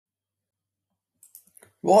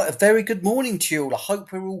Right, a very good morning to you all. I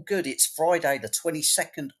hope we're all good. It's Friday, the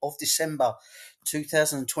 22nd of December,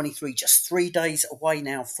 2023, just 3 days away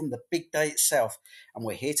now from the big day itself. And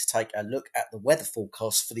we're here to take a look at the weather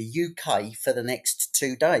forecast for the UK for the next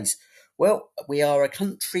 2 days. Well, we are a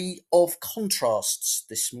country of contrasts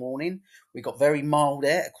this morning. We've got very mild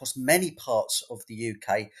air across many parts of the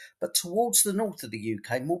UK, but towards the north of the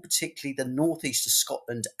UK, more particularly the northeast of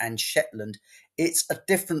Scotland and Shetland, it's a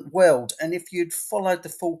different world. And if you'd followed the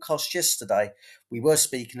forecast yesterday, we were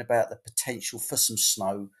speaking about the potential for some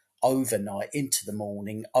snow overnight into the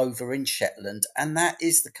morning over in Shetland, and that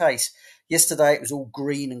is the case. Yesterday it was all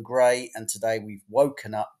green and grey, and today we've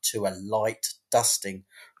woken up to a light dusting.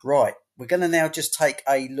 Right, we're going to now just take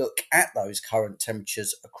a look at those current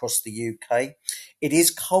temperatures across the UK. It is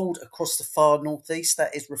cold across the far northeast.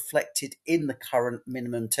 That is reflected in the current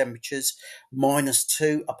minimum temperatures.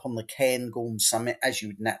 -2 up on the Cairngorm summit, as you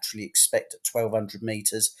would naturally expect at 1200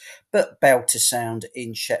 metres. But Belter Sound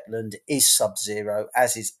in Shetland is sub-zero,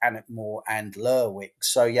 as is Annockmore and Lerwick.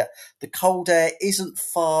 So yeah, the cold air isn't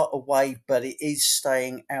far away, but it is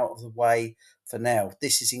staying out of the way for now.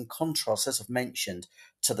 This is in contrast, as I've mentioned,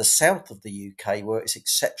 to the south of the UK, where it's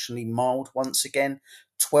exceptionally mild once again.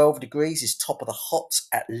 12 degrees is top of the hot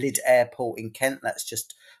at Lydd Airport in Kent. That's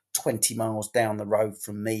just 20 miles down the road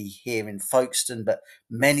from me here in Folkestone, but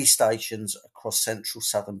many stations across central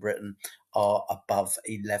southern Britain are above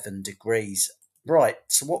 11 degrees. Right,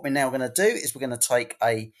 so what we're now going to do is we're going to take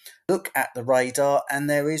a look at the radar, and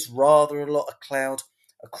there is rather a lot of cloud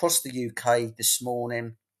across the UK this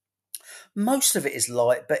morning. Most of it is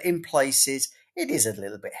light, but in places it is a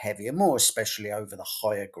little bit heavier, more especially over the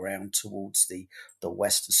higher ground towards the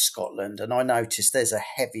west of Scotland. And I noticed there's a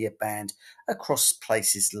heavier band across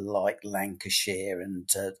places like Lancashire and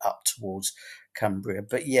up towards Cumbria.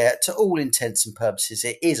 But yeah, to all intents and purposes,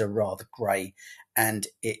 it is a rather grey and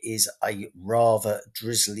it is a rather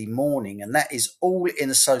drizzly morning. And that is all in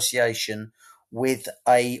association with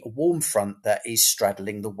a warm front that is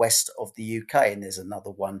straddling the west of the UK. And there's another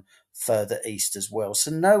one further east as well. So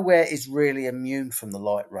nowhere is really immune from the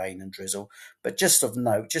light rain and drizzle. But just of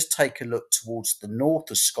note, just take a look towards the north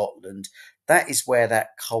of Scotland. That is where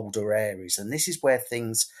that colder air is. And this is where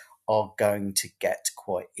things are going to get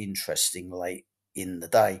quite interesting late in the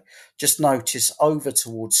day. Just notice over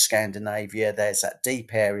towards Scandinavia, there's that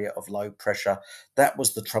deep area of low pressure. That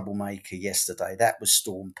was the troublemaker yesterday. That was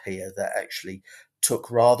Storm Pia that actually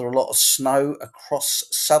took rather a lot of snow across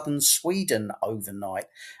southern Sweden overnight.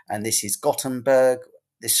 And this is Gothenburg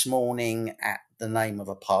this morning at the name of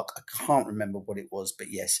a park. I can't remember what it was,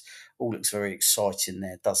 but yes, all looks very exciting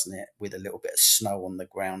there, doesn't it? With a little bit of snow on the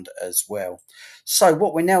ground as well. So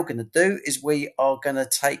what we're now going to do is we are going to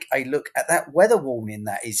take a look at that weather warning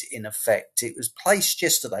that is in effect. It was placed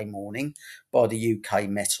yesterday morning by the UK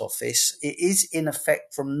Met Office. It is in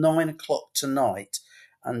effect from 9 o'clock tonight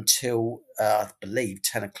until I believe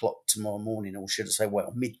 10 o'clock tomorrow morning, or should I say,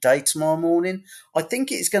 well, midday tomorrow morning. I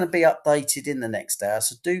think it's going to be updated in the next hour,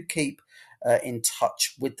 so do keep in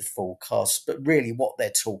touch with the forecast. But really, what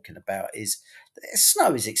they're talking about is that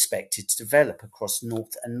snow is expected to develop across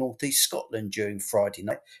north and northeast Scotland during Friday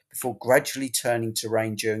night before gradually turning to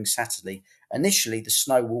rain during Saturday. Initially, the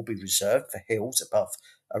snow will be reserved for hills above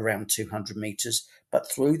around 200 metres,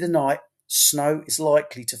 but through the night, snow is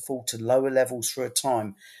likely to fall to lower levels for a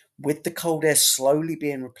time. With the cold air slowly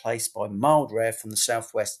being replaced by milder air from the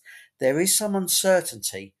southwest, there is some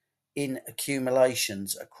uncertainty in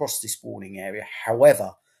accumulations across this warning area.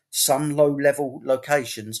 However, some low-level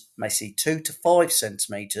locations may see 2 to 5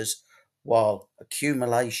 centimetres, while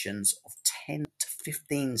accumulations of 10 to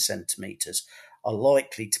 15 centimetres are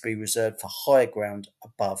likely to be reserved for higher ground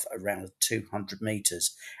above around 200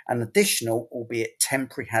 metres. An additional, albeit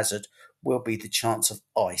temporary hazard, will be the chance of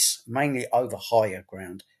ice, mainly over higher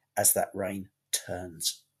ground, as that rain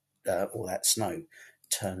turns, or that snow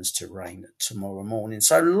turns to rain tomorrow morning.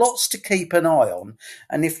 So lots to keep an eye on.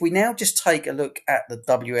 And if we now just take a look at the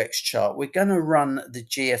WX chart, we're going to run the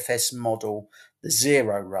GFS model, the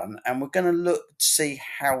zero run, and we're going to look to see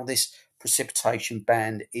how this precipitation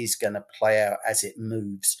band is going to play out as it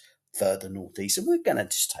moves further northeast. And we're going to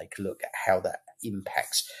just take a look at how that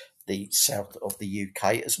impacts the south of the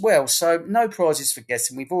UK as well. So no prizes for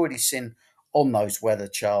guessing. We've already seen on those weather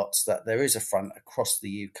charts that there is a front across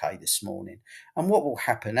the UK this morning. And what will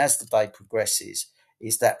happen as the day progresses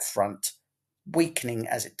is that front weakening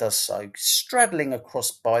as it does so, straddling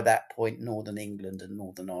across by that point Northern England and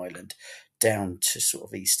Northern Ireland down to sort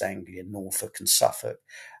of East Anglia, Norfolk and Suffolk.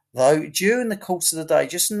 Though during the course of the day,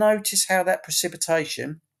 just notice how that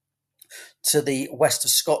precipitation to the west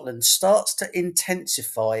of Scotland starts to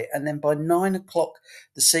intensify, and then by 9 o'clock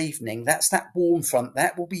this evening, that's that warm front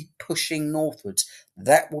that will be pushing northwards.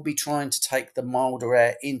 That will be trying to take the milder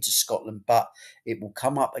air into Scotland, but it will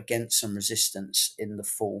come up against some resistance in the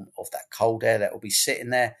form of that cold air that will be sitting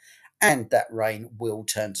there, and that rain will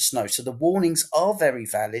turn to snow. So the warnings are very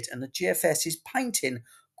valid, and the GFS is painting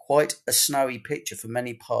quite a snowy picture for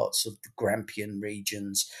many parts of the Grampian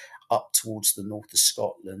regions up towards the north of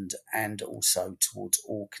Scotland and also towards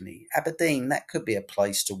Orkney. Aberdeen, that could be a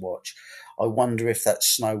place to watch. I wonder if that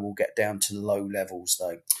snow will get down to low levels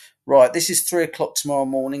though. Right, this is 3 o'clock tomorrow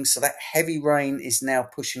morning, so that heavy rain is now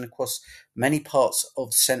pushing across many parts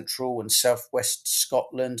of central and southwest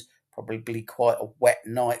Scotland. Probably quite a wet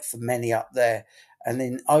night for many up there. And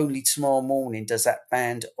then only tomorrow morning does that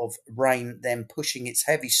band of rain then pushing its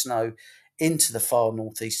heavy snow into the far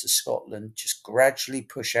northeast of Scotland just gradually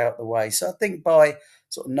push out the way. So I think by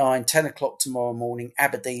sort of 9, 10 o'clock tomorrow morning,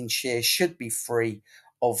 Aberdeenshire should be free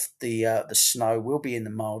of the snow. We'll be in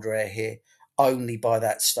the milder air here. Only by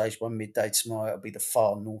that stage, by midday tomorrow, it'll be the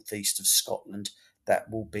far northeast of Scotland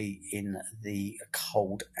that will be in the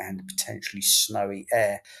cold and potentially snowy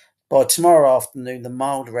air. By tomorrow afternoon, the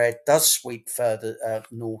milder air does sweep further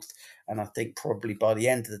north, and I think probably by the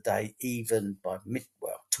end of the day, even by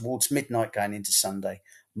towards midnight going into Sunday,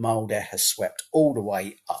 mild air has swept all the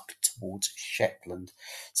way up towards Shetland.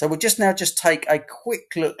 So we'll just take a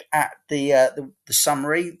quick look at the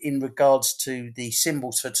summary in regards to the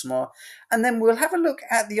symbols for tomorrow, and then we'll have a look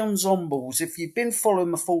at the ensembles. If you've been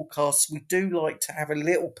following the forecasts, we do like to have a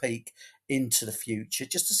little peek into the future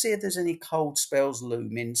just to see if there's any cold spells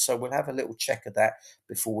looming. So we'll have a little check of that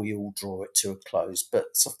before we all draw it to a close.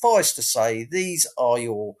 But suffice to say, these are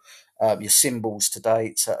your symbols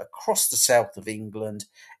today. So across the south of England,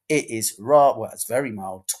 it is it's very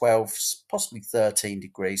mild, 12, possibly 13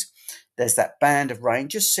 degrees. There's that band of rain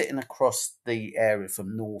just sitting across the area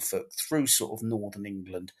from Norfolk through sort of northern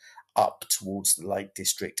England up towards the Lake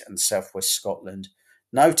District and southwest Scotland.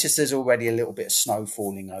 Notice there's already a little bit of snow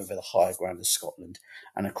falling over the higher ground of Scotland,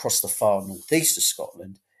 and across the far northeast of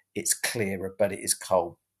Scotland, it's clearer, but it is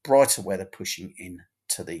cold. Brighter weather pushing in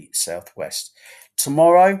to the southwest.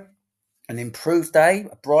 Tomorrow, an improved day,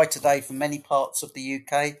 a brighter day for many parts of the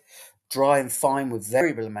UK. Dry and fine with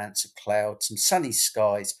variable amounts of cloud, some sunny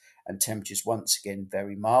skies, and temperatures once again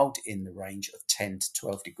very mild in the range of 10 to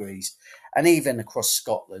 12 degrees. And even across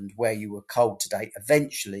Scotland, where you were cold today,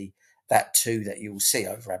 eventually that too that you will see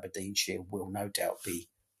over Aberdeenshire will no doubt be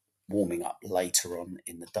warming up later on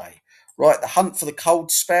in the day. Right, the hunt for the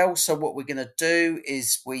cold spell. So what we're going to do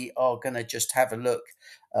is we are going to just have a look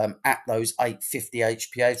at those 850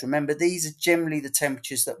 HPAs. Remember, these are generally the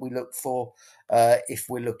temperatures that we look for if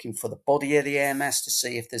we're looking for the body of the air mass to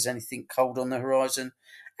see if there's anything cold on the horizon.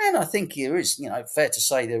 And I think there is, fair to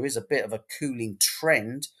say there is a bit of a cooling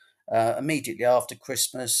trend. Immediately after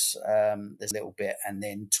Christmas, there's a little bit, and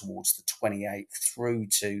then towards the 28th through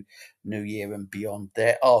to New Year and beyond,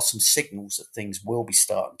 there are some signals that things will be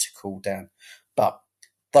starting to cool down. But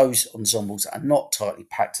those ensembles are not tightly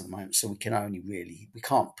packed at the moment, so we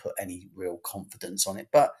can't put any real confidence on it.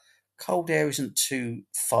 But cold air isn't too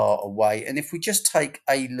far away. And if we just take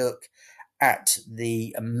a look at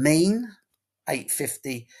the mean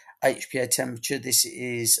 850 HPA temperature, this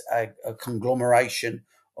is a conglomeration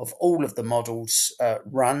of all of the models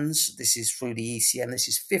runs. This is through the ECM. This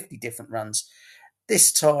is 50 different runs.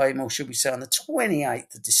 This time, or should we say on the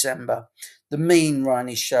 28th of December, the mean run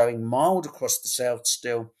is showing mild across the south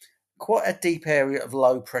still, quite a deep area of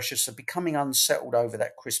low pressure, so becoming unsettled over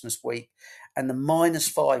that Christmas week, and the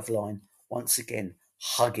 -5 line once again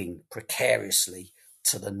hugging precariously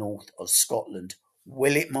to the north of Scotland.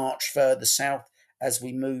 Will it march further south as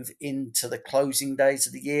we move into the closing days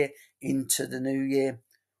of the year, into the new year?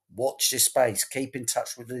 Watch this space. Keep in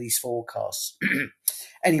touch with these forecasts.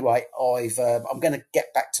 Anyway, I'm going to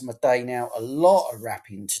get back to my day now. A lot of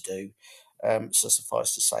wrapping to do. So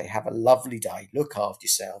suffice to say, have a lovely day. Look after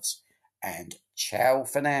yourselves, and ciao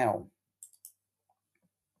for now.